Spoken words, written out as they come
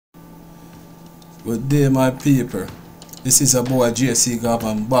Good day, my people. This is a boy JC Gov.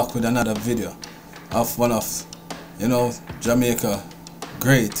 I'm back with another video of one of, Jamaica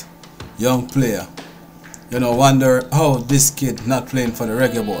great young player. Wonder how this kid not playing for the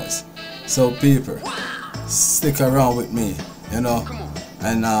Reggae Boys. So people, stick around with me, and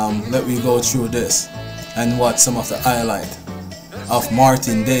let me go through this and watch some of the highlight of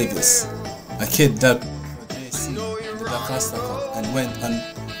Martin Davis, a kid that JC the Da Costa Cup and went on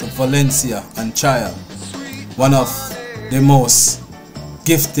to Valencia and Chile, one of the most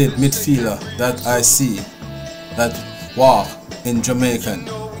gifted midfielder that I see that walk in Jamaican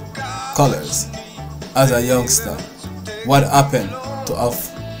colors as a youngster. What happened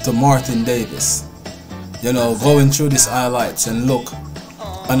to Martin Davis? Going through these highlights and look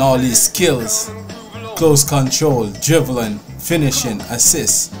on all these skills, close control, dribbling, finishing,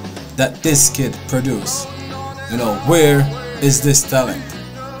 assists that this kid produced. Where is this talent?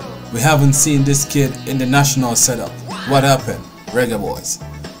 We haven't seen this kid in the national setup. What happened? Reggae Boys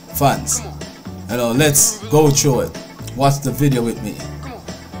fans, let's go through it. Watch the video with me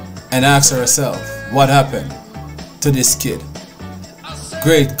and ask ourselves, what happened to this kid?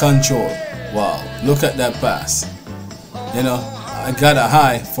 Great control. Wow, look at that pass. I got a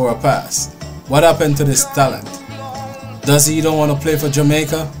high for a pass. What happened to this talent? Does he don't want to play for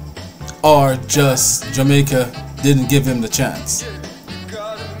Jamaica, or just Jamaica didn't give him the chance?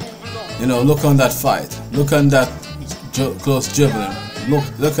 Look on that fight. Look on that close dribbling.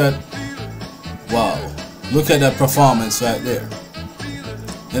 Look at, wow. Look at that performance right there.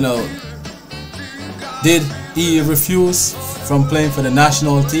 Did he refuse from playing for the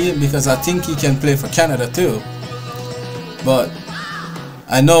national team? Because I think he can play for Canada too. But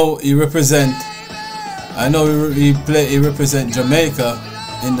I know he represent Jamaica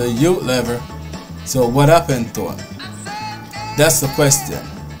in the youth level. So what happened to him? That's the question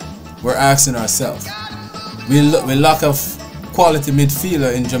we're asking ourselves. We lack of quality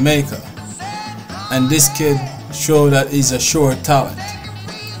midfielder in Jamaica, and this kid showed that he's a sure talent.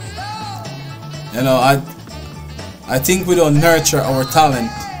 I think we don't nurture our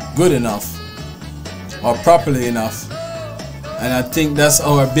talent good enough or properly enough, and I think that's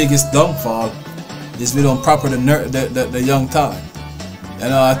our biggest downfall, is we don't properly nurture the young talent.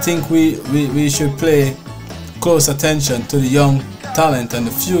 I think we should pay close attention to the young talent and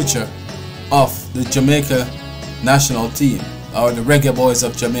the future of the Jamaica national team, or the Reggae Boys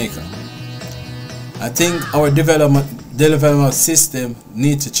of Jamaica. I think our development system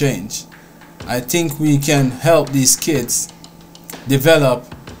needs to change. I think we can help these kids develop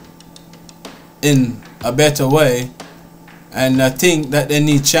in a better way, and I think that they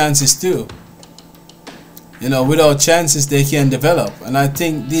need chances too. Without chances they can develop, and I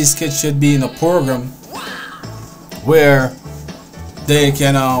think these kids should be in a program where they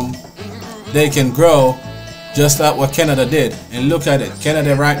can grow just like what Canada did. And look at it,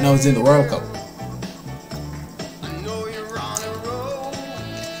 Canada right now is in the World Cup.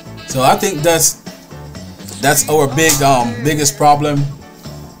 So I think that's our biggest problem.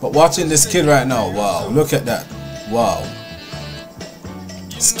 But watching this kid right now, wow, look at that, wow.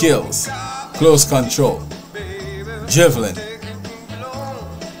 Skills, close control, dribbling.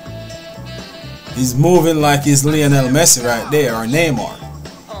 He's moving like he's Lionel Messi right there, or Neymar.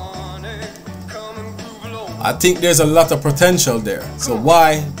 I think there's a lot of potential there. So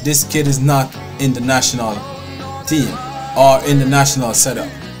why this kid is not in the national team or in the national setup?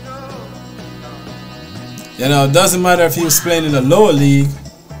 It doesn't matter if he was playing in the lower league.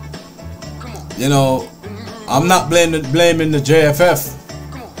 I'm not blaming the JFF.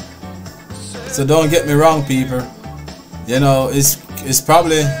 So don't get me wrong, people. It's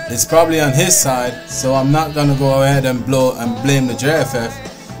probably on his side, so I'm not gonna go ahead and blame the JFF.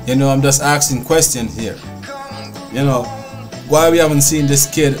 I'm just asking questions here. Why we haven't seen this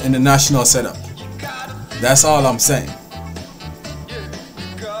kid in the national setup? That's all I'm saying.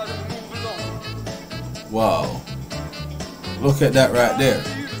 Wow, look at that right there.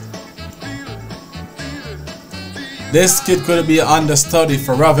 This kid could be an understudy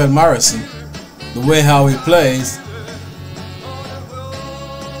for Ravel Morrison, the way how he plays.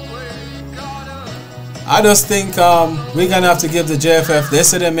 I just think we're gonna have to give the JFF. They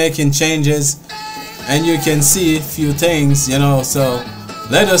said they're making changes, and you can see a few things, so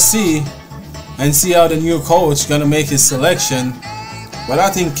let us see and see how the new coach gonna make his selection. But I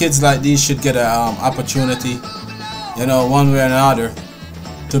think kids like these should get an opportunity, one way or another,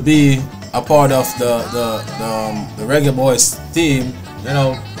 to be a part of the Reggae Boys team.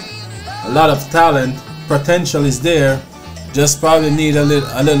 A lot of talent, potential is there, just probably need a little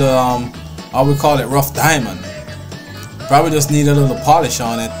I would call it rough diamond. Probably just need a little polish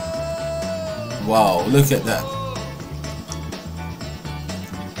on it. Wow, look at that.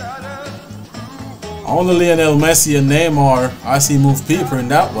 Only Lionel Messi and Neymar I see move people in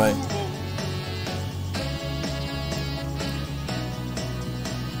that way.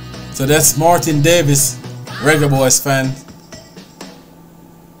 So that's Martin Davis, Reggae Boys fan.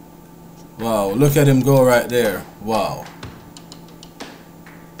 Wow, look at him go right there. Wow.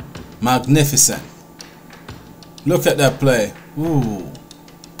 Magnificent. Look at that play. Ooh.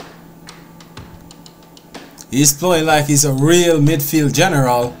 He's playing like he's a real midfield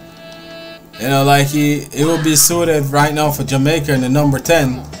general. You know, like it would be suited right now for Jamaica in the number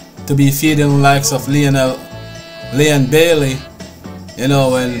 10 to be feeding the likes of Leon Bailey, you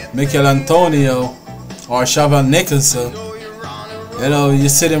know, and Mikel Antonio or Shavan Nicholson. You know, you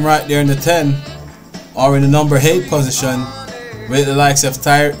sit him right there in the 10 or in the number 8 position with the likes of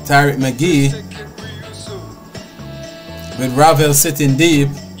Tyrick McGee, with Ravel sitting deep.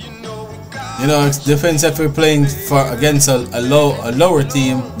 You know, it depends if we're playing against a lower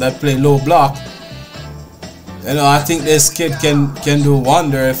team that play low block. You know, I think this kid can do a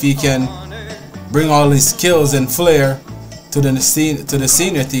wonder if he can bring all his skills and flair to the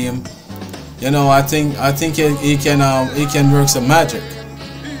senior team. You know, I think he can work some magic,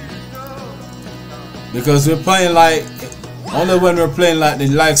 because we're playing like only when we're playing like the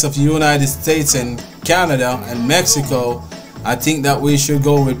likes of the United States and Canada and Mexico, I think that we should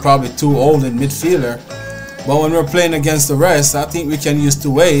go with probably 2 holding midfielder. But when we're playing against the rest, I think we can use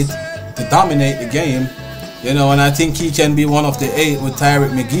 2-8 to dominate the game. You know, and I think he can be one of the 8 with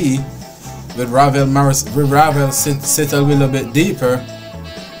Tyrick McGee, with Ravel sit a little bit deeper,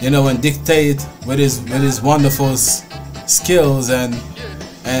 you know, and dictate with his wonderful skills and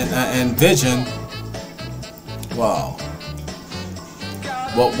vision. Wow.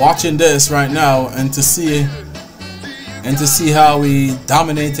 But watching this right now and to see how we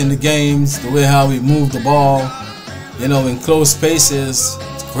dominate in the games, the way how we move the ball, you know, in close spaces,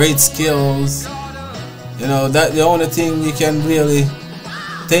 great skills. You know, that the only thing we can really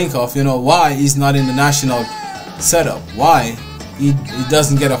think of, you know, why he's not in the national setup, why he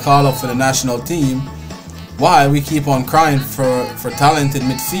doesn't get a call up for the national team, why we keep on crying for talented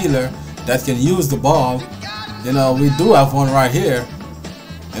midfielder that can use the ball. You know, we do have one right here.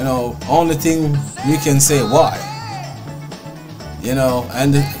 You know, only thing we can say why. You know,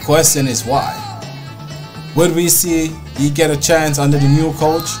 and the question is why. Would we see he get a chance under the new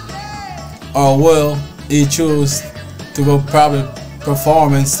coach, or will he choose to go probably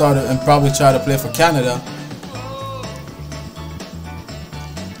perform and probably try to play for Canada?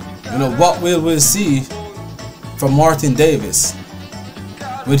 You know, what will we see from Martin Davis?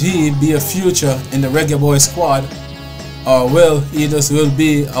 Would he be a future in the Reggae Boy squad, or will he just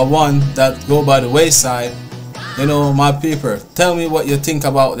be a one that go by the wayside? You know, my people, tell me what you think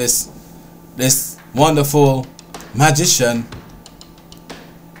about this wonderful magician,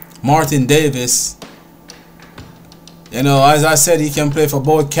 Martin Davis. You know, as I said, he can play for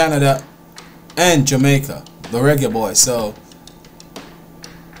both Canada and Jamaica, the Reggae Boy. So,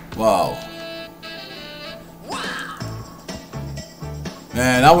 wow.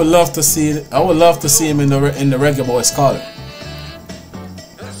 Man, I would love to see him in the Reggae Boy squad.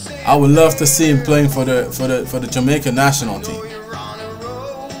 I would love to see him playing for the Jamaican national team.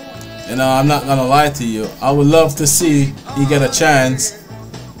 You know, I'm not gonna lie to you. I would love to see he get a chance.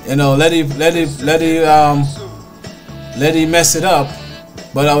 You know, let him mess it up,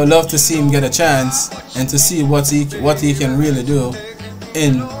 but I would love to see him get a chance and to see what he can really do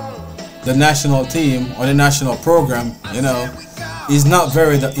in the national team or the national program. You know, he's not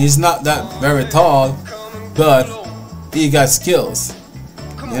that very tall, but he got skills.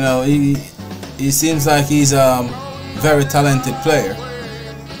 You know, he seems like he's a very talented player.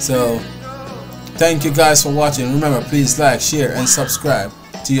 So thank you guys for watching. Remember, please like, share, and subscribe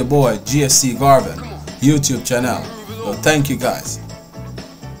to your boy GSC Garvin YouTube channel. So thank you guys.